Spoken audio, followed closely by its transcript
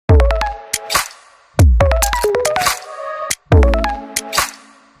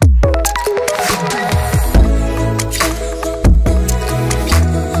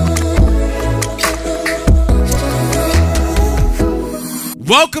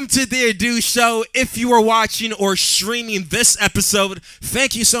Welcome to THEADUSHOW. If you are watching or streaming this episode,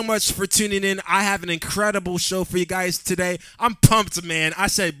 thank you so much for tuning in. I have an incredible show for you guys today. I'm pumped, man. I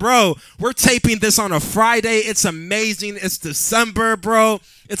said, bro, we're taping this on a Friday. It's amazing. It's December, bro.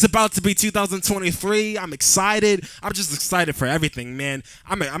 It's about to be 2023. I'm excited. I'm just excited for everything, man.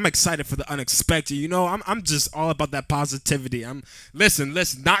 I'm excited for the unexpected. You know, I'm just all about that positivity. Listen,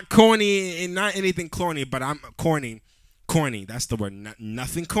 not corny and not anything corny, but I'm corny. Corny, that's the word.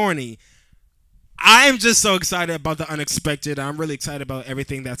 Nothing corny. I'm just so excited about the unexpected. I'm really excited about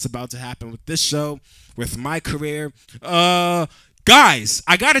everything that's about to happen with this show, with my career. Guys,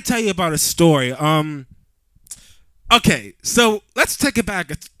 I gotta tell you about a story. Okay, so let's take it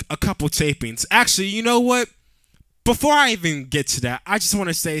back a couple tapings. Actually, you know what? Before I even get to that, I just want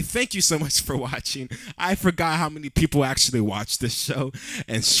to say thank you so much for watching. I forgot how many people actually watch this show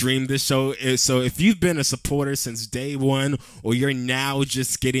and stream this show. So if you've been a supporter since day one, or you're now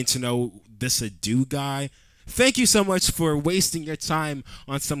just getting to know this Adu guy, thank you so much for wasting your time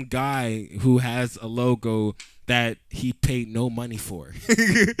on some guy who has a logo that he paid no money for.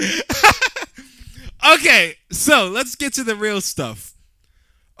 Okay, so let's get to the real stuff.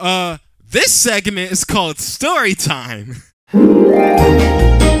 This segment is called Story Time.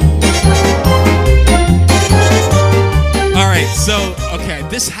 Alright, so, okay,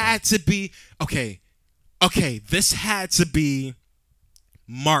 this had to be, this had to be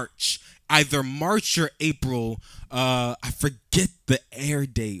March. Either March or April. I forget the air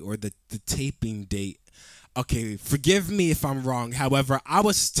date or the taping date. Okay, forgive me if I'm wrong. However, I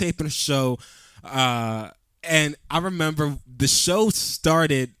was taping a show, and I remember the show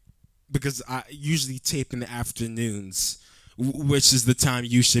started because I usually tape in the afternoons, which is the time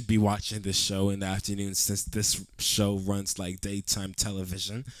you should be watching this show, in the afternoons, since this show runs like daytime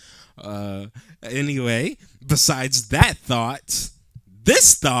television. Anyway, besides that thought,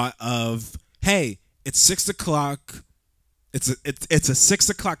 this thought of, hey, it's 6 o'clock. It's a 6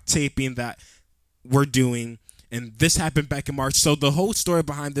 o'clock taping that we're doing, and this happened back in March. So the whole story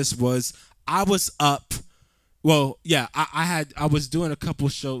behind this was I was up. Well, yeah, I was doing a couple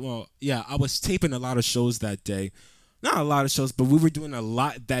shows. Well, yeah, I was taping a lot of shows that day. Not a lot of shows, but we were doing a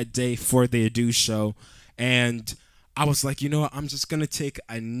lot that day for the Adu show. And I was like, you know what? I'm just going to take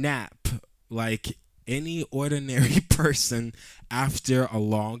a nap like any ordinary person after a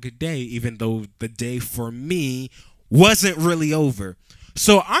long day, even though the day for me wasn't really over.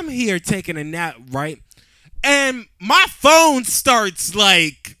 So I'm here taking a nap, right? And my phone starts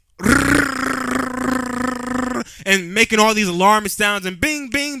like and making all these alarm sounds and bing,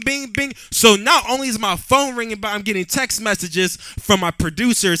 bing, bing, bing. So not only is my phone ringing, but I'm getting text messages from my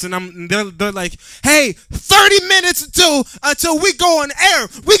producers, and they're like, "Hey, 30 minutes until we go on air.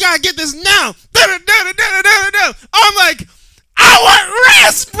 We gotta get this now." I'm like, I want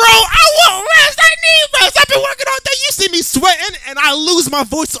rest, bro. I want rest. I need rest. I've been working all day. You see me sweating, and I lose my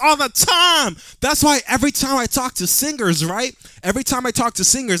voice all the time. That's why every time I talk to singers, right? Every time I talk to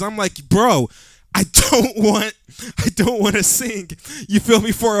singers, I'm like, bro, I don't want to sing. You feel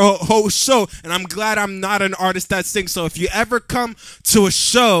me, for a whole show. And I'm glad I'm not an artist that sings. So if you ever come to a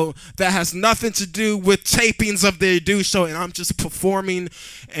show that has nothing to do with tapings of the Adu show, and I'm just performing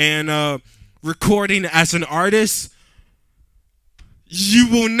and recording as an artist, you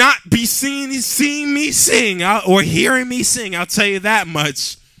will not be seeing me sing or hearing me sing. I'll tell you that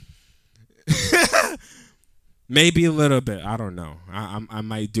much. Maybe a little bit. I don't know. I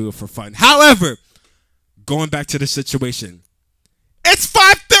might do it for fun. However, going back to the situation, it's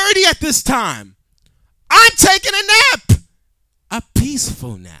 5:30 at this time. I'm taking a nap. A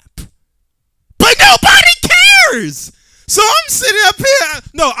peaceful nap. But nobody cares. So I'm sitting up here.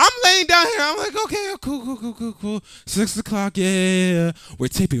 No, I'm laying down here. I'm like, okay, cool. 6 o'clock, yeah. We're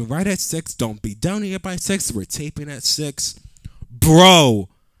taping right at 6. Don't be down here by 6. We're taping at 6. Bro,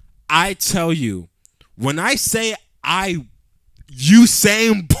 I tell you, when I say Usain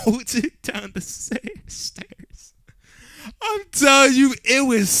bolted down the stairs, I'm telling you, it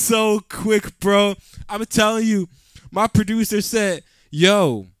was so quick, bro. I'm telling you, my producer said,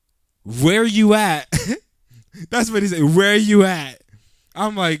 yo, where you at? That's what he said. Where you at?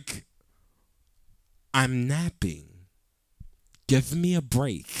 I'm like, I'm napping. Give me a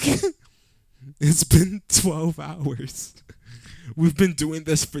break. It's been 12 hours. We've been doing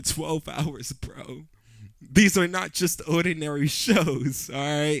this for 12 hours, bro. These are not just ordinary shows, all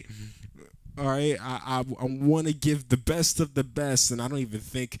right? All right? I want to give the best of the best, and I don't even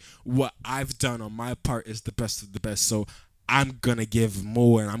think what I've done on my part is the best of the best. So I'm going to give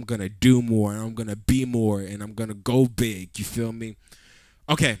more, and I'm going to do more, and I'm going to be more, and I'm going to go big. You feel me?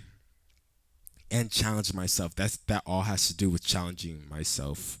 Okay. and challenge myself. That all has to do with challenging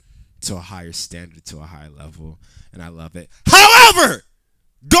myself to a higher standard, to a higher level, and I love it. However,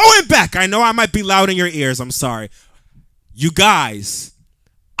 going back, I know I might be loud in your ears. I'm sorry. You guys,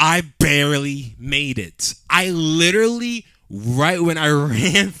 I barely made it. I literally, right when I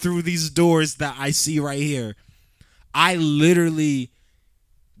ran through these doors that I see right here, I literally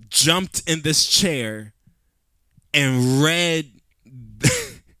jumped in this chair and read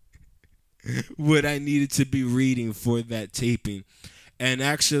what I needed to be reading for that taping. And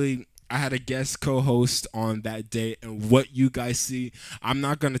actually, I had a guest co-host on that day, and what you guys see, I'm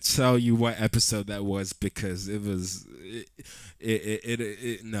not going to tell you what episode that was because it was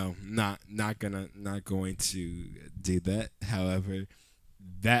no, not going to do that. However,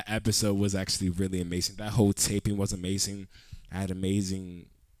 that episode was actually really amazing. That whole taping was amazing. I had amazing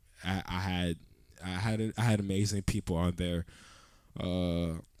I had amazing people on there.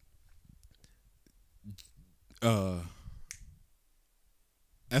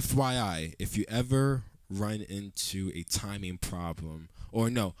 FYI, if you ever run into a timing problem, or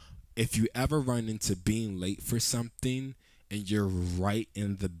no, if you ever run into being late for something and you're right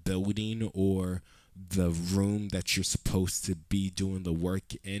in the building or the room that you're supposed to be doing the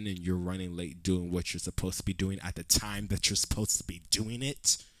work in, and you're running late doing what you're supposed to be doing at the time that you're supposed to be doing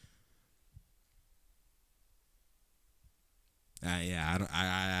it, yeah,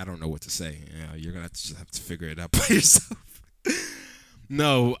 I don't know what to say. You know, you're gonna just have to figure it out by yourself.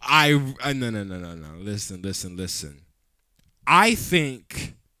 No. No. Listen. I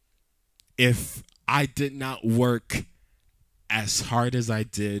think if I did not work as hard as I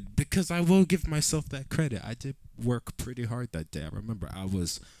did, because I will give myself that credit, I did work pretty hard that day. I remember I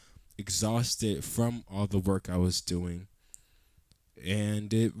was exhausted from all the work I was doing,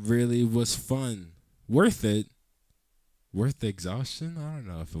 and it really was fun. Worth it. Worth the exhaustion? I don't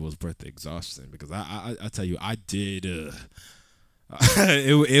know if it was worth the exhaustion, because I tell you, I did. It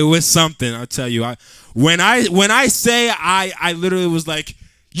was something. I'll tell you. When I say I literally was like,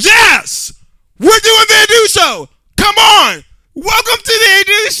 yes, we're doing the Edu Show. Come on, welcome to the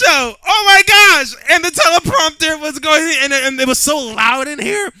Edu Show. Oh my gosh! And the teleprompter was going, and it was so loud in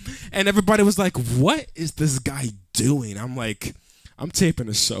here, and everybody was like, "What is this guy doing?" I'm like, "I'm taping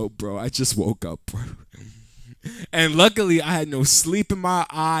a show, bro. I just woke up, bro." And luckily, I had no sleep in my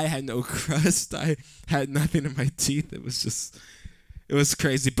eye, I had no crust, I had nothing in my teeth. It was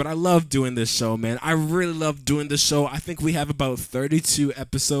crazy. But I love doing this show, man. I really love doing this show. I think we have about 32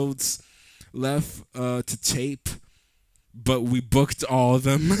 episodes left to tape, but we booked all of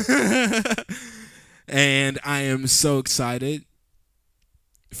them. And I am so excited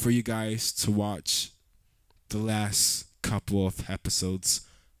for you guys to watch the last couple of episodes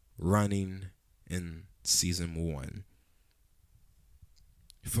running in Season 1.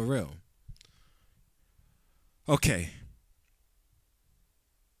 For real. Okay.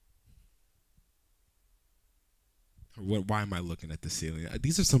 Why am I looking at the ceiling?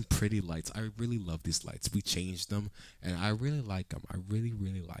 These are some pretty lights. I really love these lights. We changed them, and I really like them. I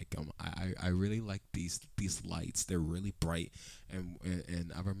really like them. I really like these lights. They're really bright, and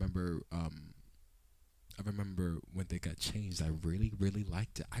I remember when they got changed, I really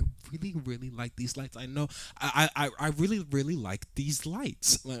liked it. I really like these lights. I know I really like these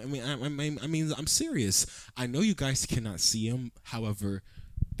lights. I mean, I'm serious. I know you guys cannot see them. However,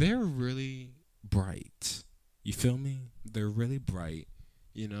 they're really bright. You feel me? They're really bright,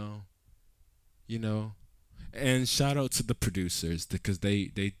 you know. And shout out to the producers, because they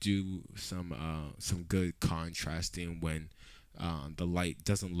do some good contrasting when the light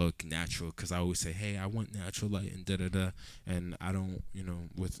doesn't look natural, because I always say, hey, I want natural light and da-da-da, and I don't,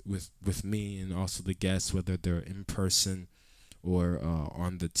 with me and also the guests, whether they're in person or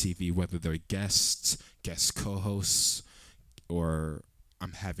on the TV, whether they're guest co-hosts, or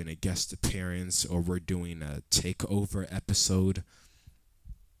I'm having a guest appearance, or we're doing a takeover episode,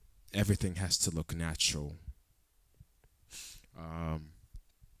 everything has to look natural.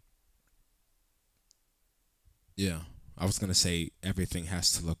 Yeah. I was going to say everything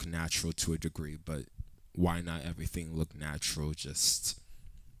has to look natural to a degree, but why not everything look natural just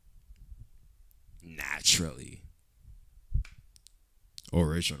naturally,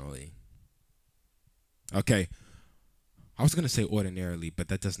 originally? Okay. I was going to say ordinarily, but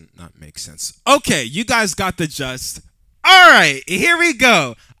that doesn't not make sense. Okay, you guys got the gist. All right, here we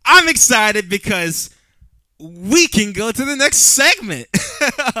go. I'm excited because we can go to the next segment.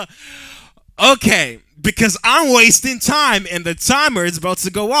 Okay, because I'm wasting time and the timer is about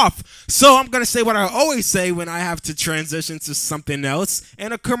to go off. So I'm going to say what I always say when I have to transition to something else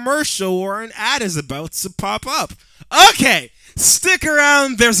and a commercial or an ad is about to pop up. Okay, Stick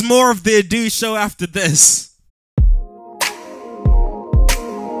around. There's more of the Adu Show after this.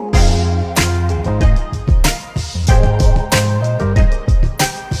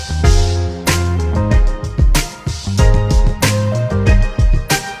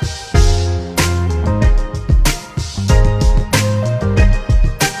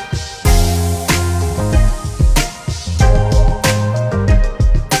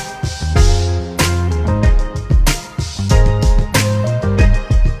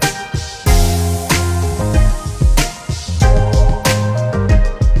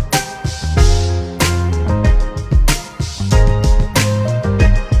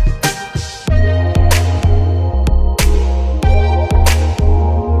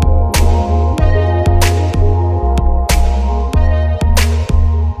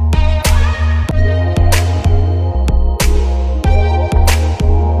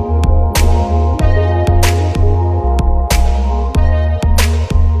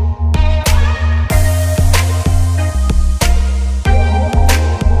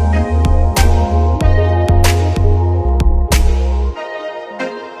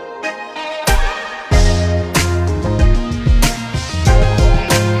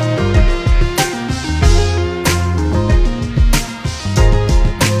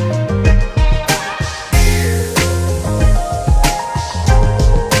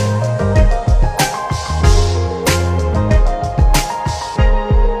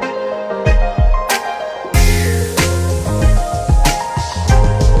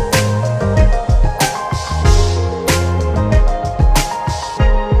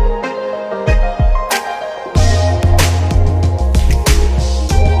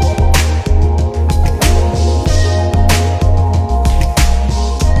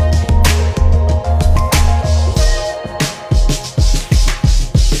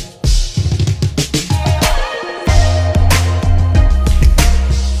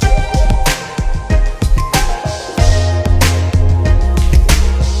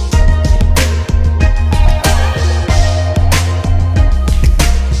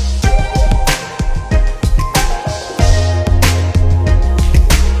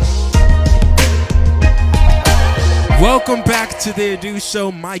 Welcome back to the Adu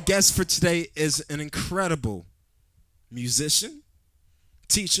Show. My guest for today is an incredible musician,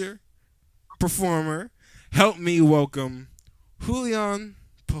 teacher, performer. Help me welcome Julian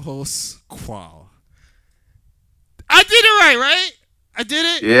PUJOLS QUALL. I did it right? I did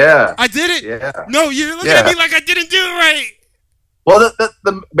it? Yeah. I did it? Yeah. No, you're looking at me like I didn't do it right. Well,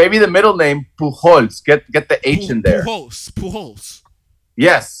 maybe the middle name, PUJOLS. Get the H in there. PUJOLS.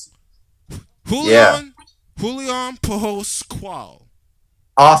 Yes. Julian PUJOLS QUALL.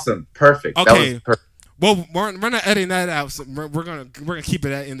 Awesome. Perfect. Okay. That was perfect. Well, we're not editing that out. So we're gonna keep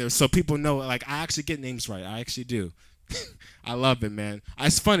it in there so people know. Like, I actually get names right. I actually do. I love it, man.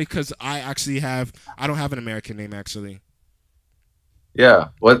 It's funny because I don't have an American name actually. Yeah.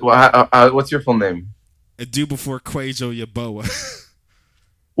 What's your full name? Adu before Quajo Yaboa.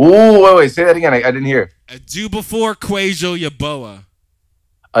 Ooh, wait. Say that again. I didn't hear. Adu before Quajo Yaboa.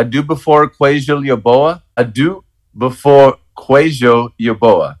 Adu before Quajo Yaboa. Adu before Quajo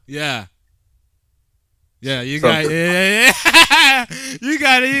Yaboa. Yeah. Yeah, you got it. Yeah. You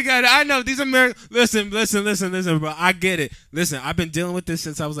got it. I know these American. Listen, bro. I get it. Listen, I've been dealing with this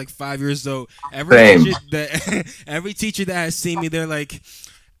since I was like 5 years old. Every teacher that has seen me, they're like,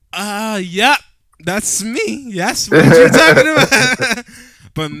 yep, that's me. Yes, what you talking about?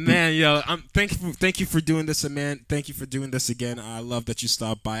 But man, yo, thank you for doing this, man. Thank you for doing this again. I love that you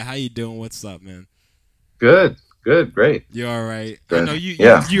stopped by. How you doing? What's up, man? Good, great. You're all right. Good. I know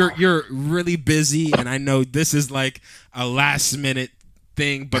you're really busy, and I know this is like a last minute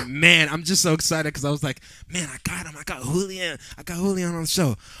thing. But man, I'm just so excited because I was like, man, I got him. I got Julian on the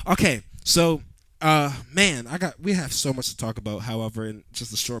show. Okay, so man, we have so much to talk about. However, in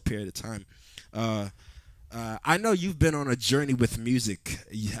just a short period of time. I know you've been on a journey with music.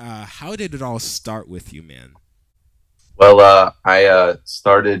 How did it all start with you, man? Well, I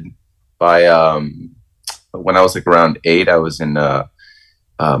started by when I was like around 8. I was in my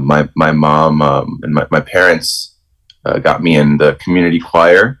mom and my parents got me in the community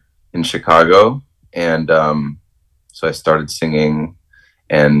choir in Chicago, and so I started singing,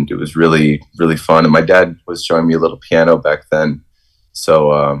 and it was really fun. And my dad was showing me a little piano back then,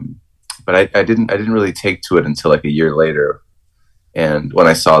 so. But I didn't really take to it until like a year later, and when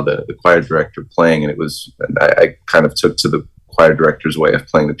I saw the choir director playing, and I kind of took to the choir director's way of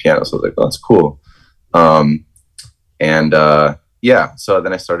playing the piano, so I was like, oh, that's cool. Yeah, so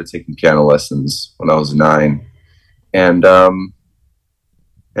then I started taking piano lessons when I was 9, and I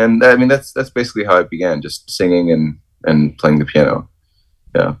mean that's basically how it began, just singing and playing the piano.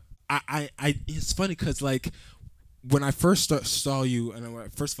 Yeah. It's funny because like when I first saw you,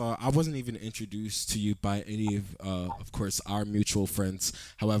 and first of all, I wasn't even introduced to you by any of course, our mutual friends.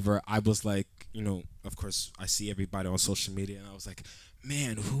 However, I was like, you know, of course, I see everybody on social media, and I was like,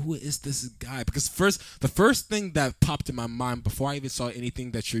 man, who is this guy? Because the first thing that popped in my mind before I even saw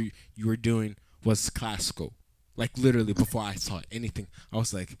anything that you were doing was classical. Like literally before I saw anything, I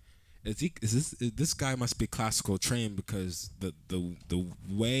was like, this guy must be classical trained because the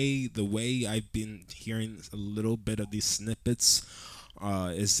way I've been hearing a little bit of these snippets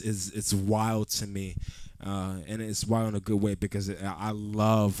is it's wild to me. And it's wild in a good way because I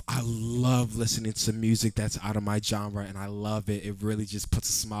love listening to music that's out of my genre, and I love it. It really just puts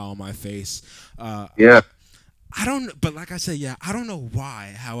a smile on my face. Yeah. I don't, but like I said, yeah, I don't know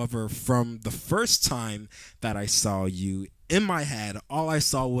why. However, from the first time that I saw you, in my head, all I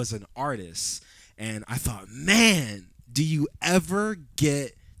saw was an artist, and I thought, man, do you ever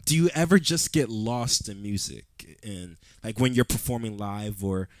just get lost in music, and like when you're performing live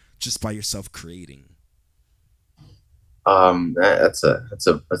or just by yourself creating? That's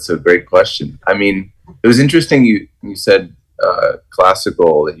a great question. I mean, it was interesting. You said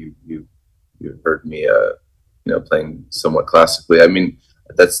classical, that you heard me playing somewhat classically. I mean,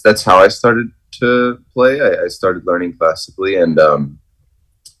 that's how I started to play. I started learning classically, and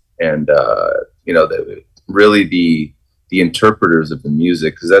really the interpreters of the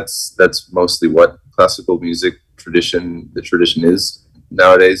music, because that's mostly what classical music the tradition is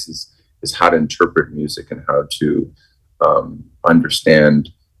nowadays, is how to interpret music and how to understand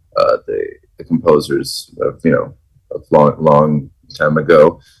the composers of long time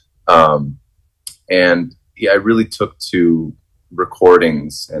ago. And yeah, I really took to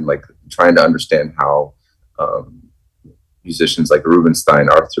recordings and like trying to understand how musicians like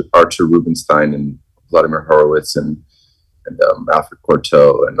Arthur Rubinstein, and Vladimir Horowitz, and Alfred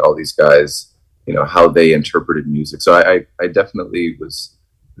Cortot, and all these guys, how they interpreted music. So I definitely was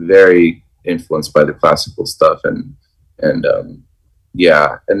very influenced by the classical stuff, and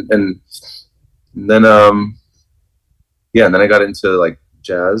yeah, and then and then I got into like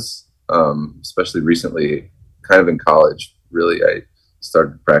jazz, especially recently, kind of in college. Really, I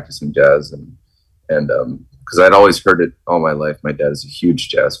started practicing jazz, and because I'd always heard it all my life. My dad is a huge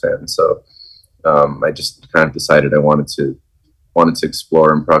jazz fan, so I just kind of decided I wanted to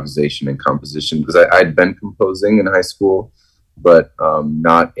explore improvisation and composition, because I'd been composing in high school, but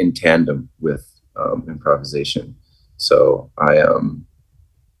not in tandem with improvisation. So I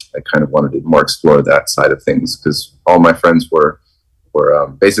kind of wanted to more explore that side of things, because all my friends were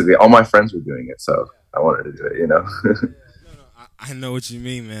basically all my friends were doing it. So I wanted to do it, I know what you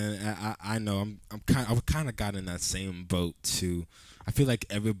mean, man. I know. I've kind of got in that same boat too. I feel like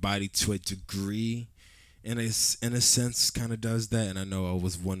everybody, to a degree, in a sense, kind of does that. And I know I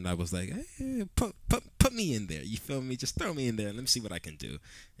was one that was like, hey, put me in there. You feel me? Just throw me in there. Let me see what I can do,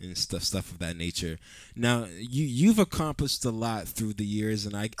 and stuff of that nature. Now you've accomplished a lot through the years,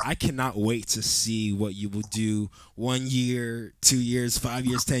 and I cannot wait to see what you will do 1 year, 2 years, 5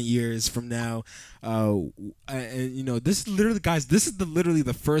 years, 10 years from now. And this is literally, guys, this is literally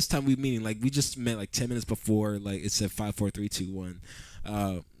the first time we've meeting. Like, we just met like 10 minutes before. Like, it said 5, 4, 3, 2, 1.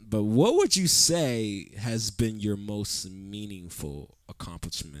 But what would you say has been your most meaningful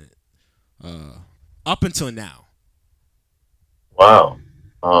accomplishment up until now? Wow.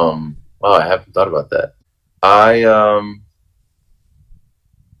 Wow, I haven't thought about that. I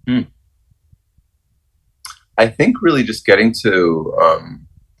I think really just getting to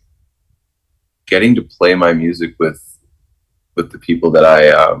play my music with the people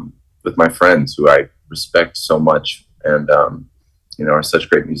that with my friends who I respect so much, and are such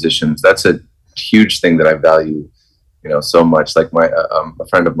great musicians. That's a huge thing that I value, so much. Like a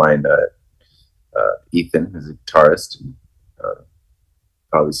friend of mine, Ethan, is a guitarist.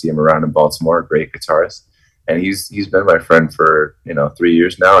 Probably see him around in Baltimore. A great guitarist, and he's been my friend for 3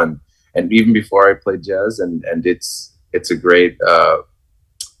 years now, and even before I played jazz, and it's a great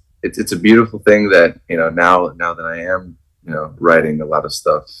it's a beautiful thing that now that I am writing a lot of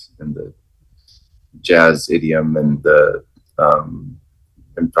stuff in the jazz idiom and the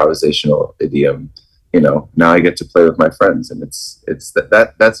improvisational idiom. Now I get to play with my friends, and that's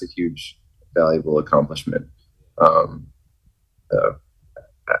a huge, valuable accomplishment. Um, uh,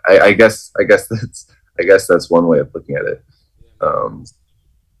 I guess that's one way of looking at it. Um,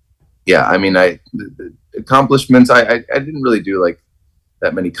 yeah, I mean, the accomplishments. I didn't really do like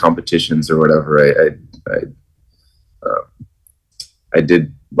that many competitions or whatever. Uh, I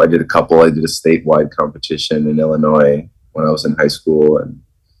did a couple. I did a statewide competition in Illinois when I was in high school, and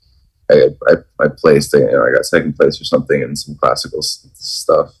I placed, you know, I got second place or something in some classical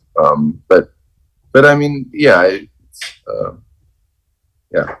stuff. But I mean, yeah,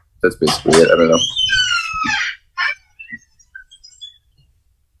 yeah, that's basically it. I don't know.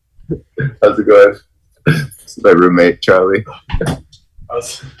 How's it going? This is my roommate, Charlie.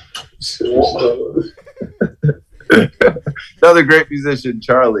 Another great musician,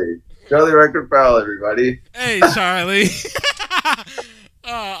 Charlie. Charlie Record Pal, everybody. Hey, Charlie.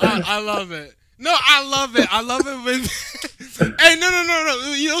 I love it. No, I love it. I love it when. Hey, no.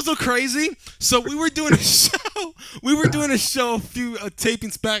 You know what's so crazy? So we were doing a show. We were doing a show a few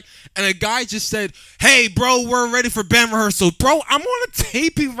tapings back, and a guy just said, "Hey, bro, we're ready for band rehearsal." Bro, I'm on a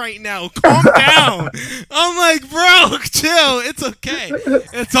taping right now. Calm down. I'm like, bro, chill. It's okay.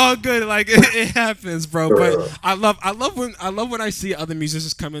 It's all good. Like it happens, bro. But I love when I see other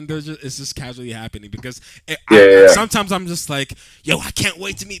musicians come in. It's just casually happening because sometimes I'm just like, yo, I can't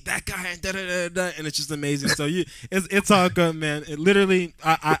wait to meet that guy and and it's just amazing. So it's all good, man. It literally,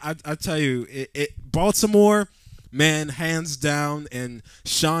 I tell you, Baltimore, man, hands down. And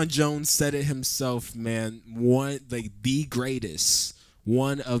Sean Jones said it himself, man. One of the greatest,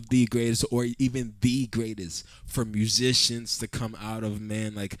 or even the greatest for musicians to come out of,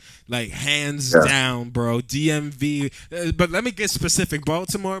 man. Like hands down, bro. DMV. But let me get specific.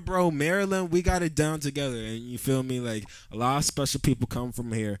 Baltimore, bro. Maryland, we got it down together. And you feel me? Like a lot of special people come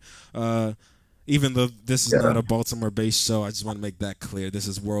from here. Even though this is not a Baltimore-based show, I just want to make that clear. This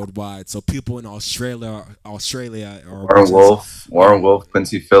is worldwide. So people in Australia are Warren Wolf,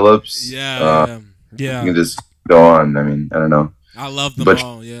 Quincy Phillips. Yeah. You can just go on. I mean, I don't know. I love them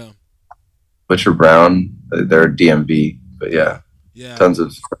all. Yeah. Butcher Brown, they're DMV, but yeah. Tons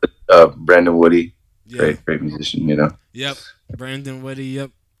of Brandon Woody, great musician. You know. Yep, Brandon Woody.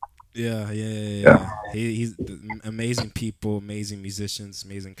 Yep. Yeah. He's amazing people, amazing musicians,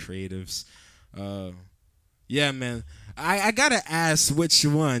 amazing creatives. Yeah, man. I gotta ask which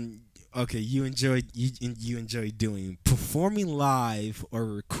one. Okay, you enjoy doing performing live or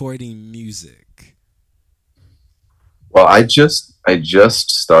recording music? Well, I just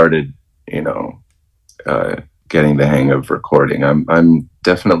started, you know, getting the hang of recording. I'm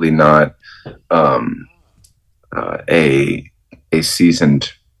definitely not a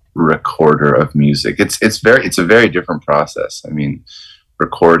seasoned recorder of music. It's a very different process. I mean,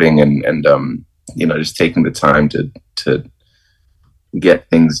 recording and you know, just taking the time to get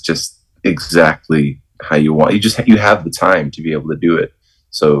things just exactly how you want. You have the time to be able to do it.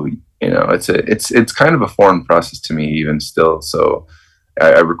 So, you know, it's kind of a foreign process to me even still. So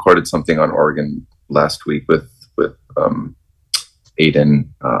I recorded something on organ last week with Aiden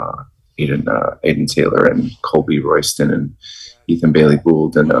Taylor and Colby Royston and Ethan Bailey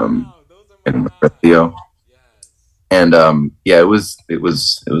Gould and Theo. And yeah, it was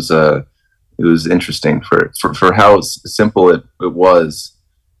interesting for how simple it was.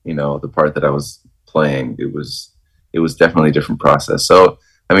 You know, the part that I was playing, it was definitely a different process. So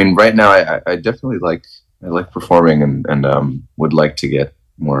I mean, right now I definitely like performing and would like to get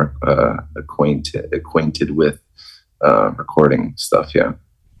more acquainted with recording stuff. Yeah.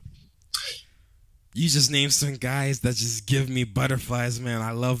 You just named some guys that just give me butterflies, man.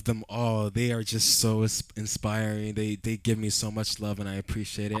 I love them all. They are just so inspiring. They give me so much love, and I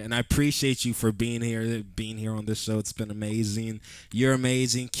appreciate it. And I appreciate you for being here on this show. It's been amazing. You're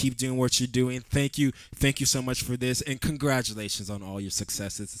amazing. Keep doing what you're doing. Thank you so much for this, and congratulations on all your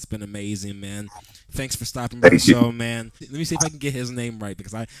successes. It's been amazing, man. Thanks for stopping by the show, man. Let me see if I can get his name right,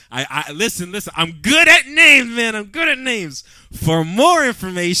 because I listen. I'm good at names, man. I'm good at names. For more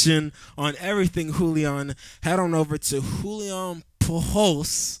information on everything Julian, head on over to Julian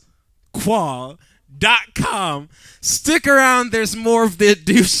PUJOLS, QUALL.com. Stick around. There's more of the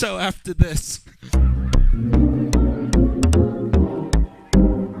Do Show after this.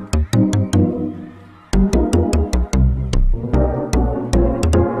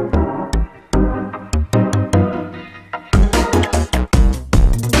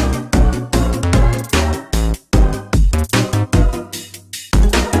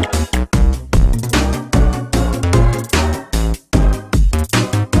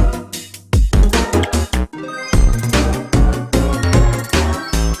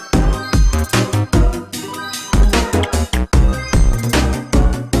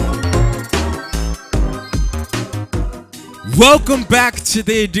 Welcome back to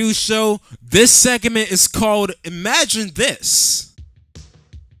the Do Show. This segment is called Imagine This.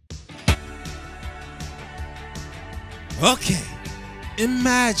 Okay,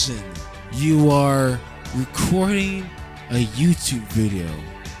 imagine you are recording a YouTube video,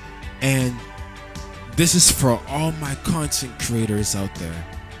 and this is for all my content creators out there.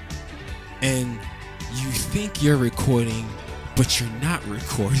 and you think you're recording, but you're not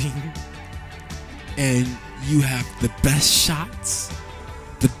recording, and you have the best shots,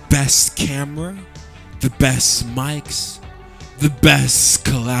 the best camera, the best mics, the best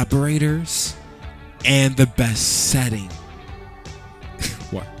collaborators, and the best setting.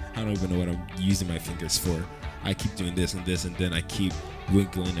 What? I don't even know what I'm using my fingers for. I keep doing this and this, and then I keep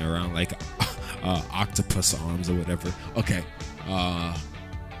wiggling around like octopus arms or whatever. Okay.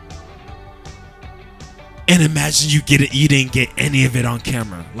 And imagine you didn't get any of it on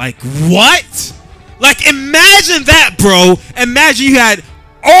camera. Like, what? Like, imagine that, bro. Imagine you had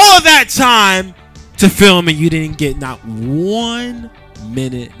all of that time to film and you didn't get not 1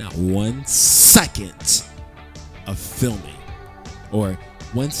 minute, not 1 second of filming, or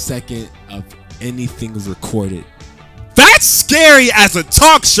 1 second of anything recorded. That's scary as a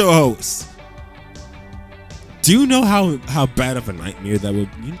talk show host. Do you know how bad of a nightmare that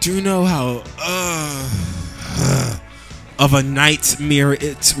would be? Do you know how of a nightmare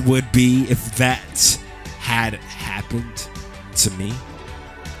it would be if that had happened to me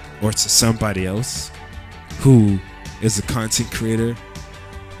or to somebody else who is a content creator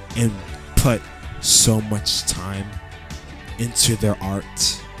and put so much time into their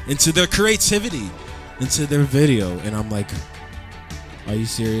art, into their creativity, into their video? And I'm like, are you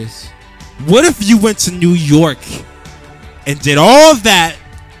serious? What if you went to New York and did all of that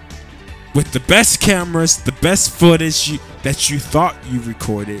with the best cameras, the best footage that you thought you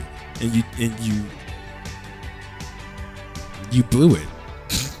recorded, and you blew it?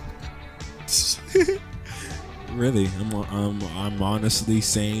 Really, I'm honestly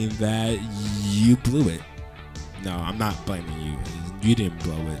saying that you blew it. No, I'm not blaming you. You didn't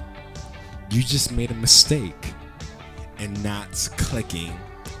blow it. You just made a mistake in not clicking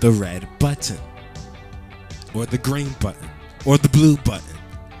the red button, or the green button, or the blue button,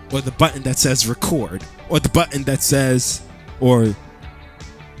 or the button that says record, or the button that says, or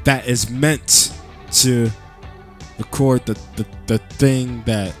that is meant to record the thing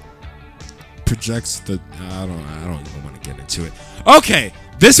that projects the, I don't even want to get into it. Okay,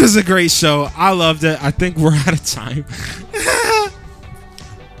 this was a great show. I loved it. I think we're out of time.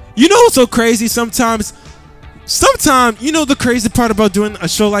 You know what's so crazy? Sometimes, you know the crazy part about doing a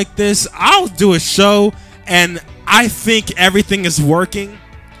show like this? I'll do a show and I think everything is working,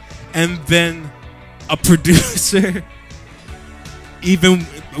 and then a producer, even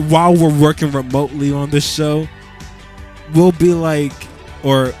while we're working remotely on this show, will be like,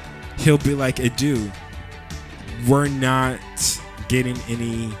 or he'll be like, hey, dude, we're not getting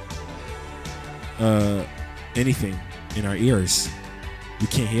anything in our ears. We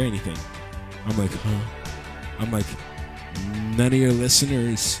can't hear anything. I'm like, huh? I'm like, none of your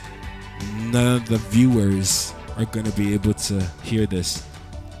listeners, none of the viewers are going to be able to hear this.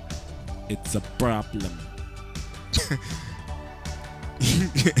 It's a problem.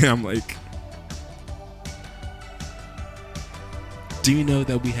 And I'm like, do you know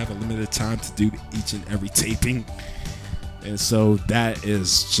that we have a limited time to do each and every taping? And so that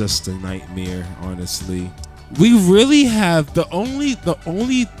is just a nightmare, honestly. We really have the only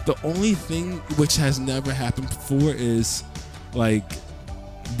thing which has never happened before is like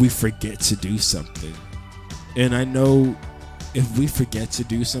we forget to do something. And I know if we forget to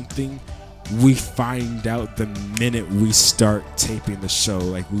do something, we find out the minute we start taping the show.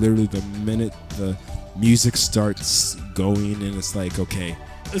 Like literally the minute the music starts going, and it's like, okay,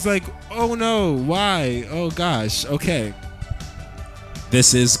 it's like, oh no, why? Oh gosh, okay.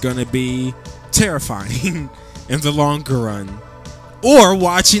 This is gonna be terrifying in the longer run. Or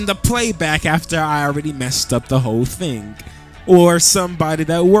watching the playback after I already messed up the whole thing. Or somebody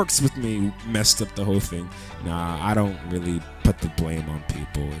that works with me messed up the whole thing. Nah, I don't really put the blame on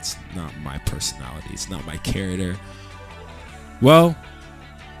people. It's not my personality. It's not my character. Well,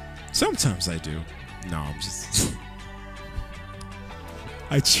 sometimes I do. No, I'm just...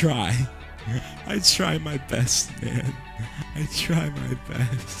 I try. I try my best, man. I try my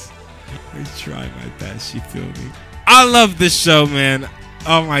best. I try my best, you feel me? I love this show, man.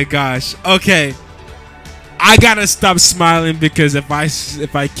 Oh my gosh. Okay. I gotta stop smiling because if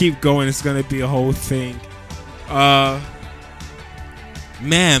I keep going, it's gonna be a whole thing.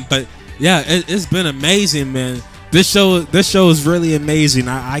 Man, but yeah, it's been amazing, man. This show is really amazing.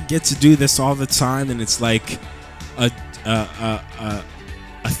 I get to do this all the time, and it's like a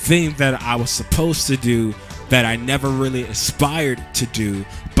thing that I was supposed to do that I never really aspired to do,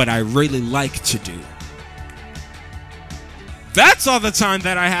 but I really like to do. That's all the time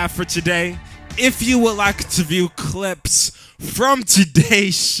that I have for today. If you would like to view clips from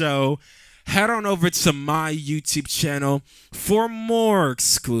today's show, head on over to my YouTube channel for more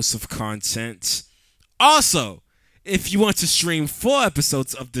exclusive content. Also, if you want to stream full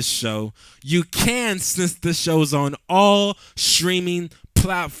episodes of the show, you can, since the show is on all streaming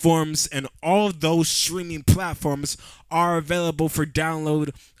platforms, and all of those streaming platforms are available for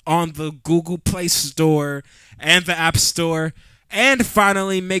download on the Google Play Store and the App Store. And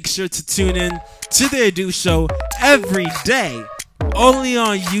finally, make sure to tune in to The Adu Show every day, only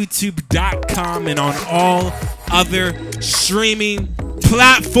on YouTube.com and on all other streaming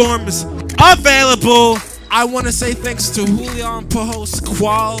platforms available. I want to say thanks to Julian, PUJOLS,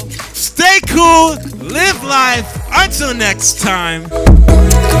 QUALL. Stay cool, live life. Until next time.